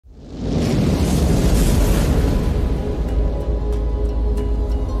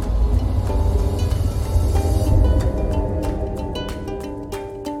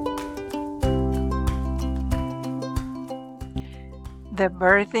the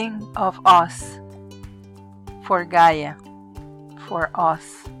birthing of us, for Gaia, for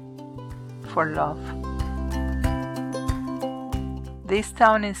us, for love. This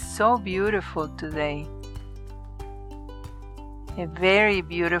town is so beautiful today. A very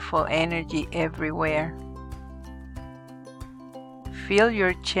beautiful energy everywhere. Fill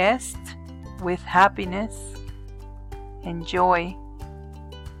your chest with happiness and joy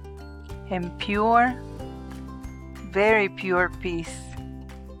and pure, very pure peace.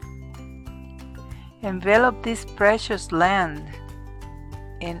 Envelop this precious land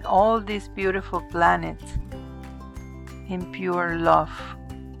and all these beautiful planets in pure love.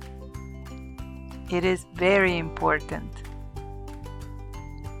 It is very important.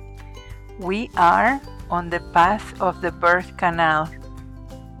 We are on the path of the birth canal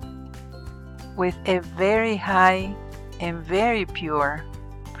with a very high and very pure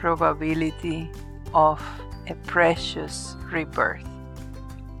probability of a precious rebirth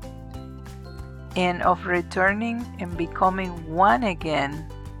and of returning and becoming one again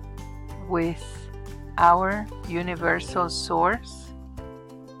with our universal source,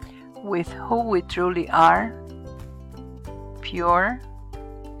 with who we truly are, pure,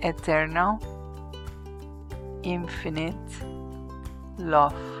 eternal, infinite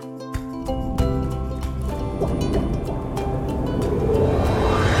love.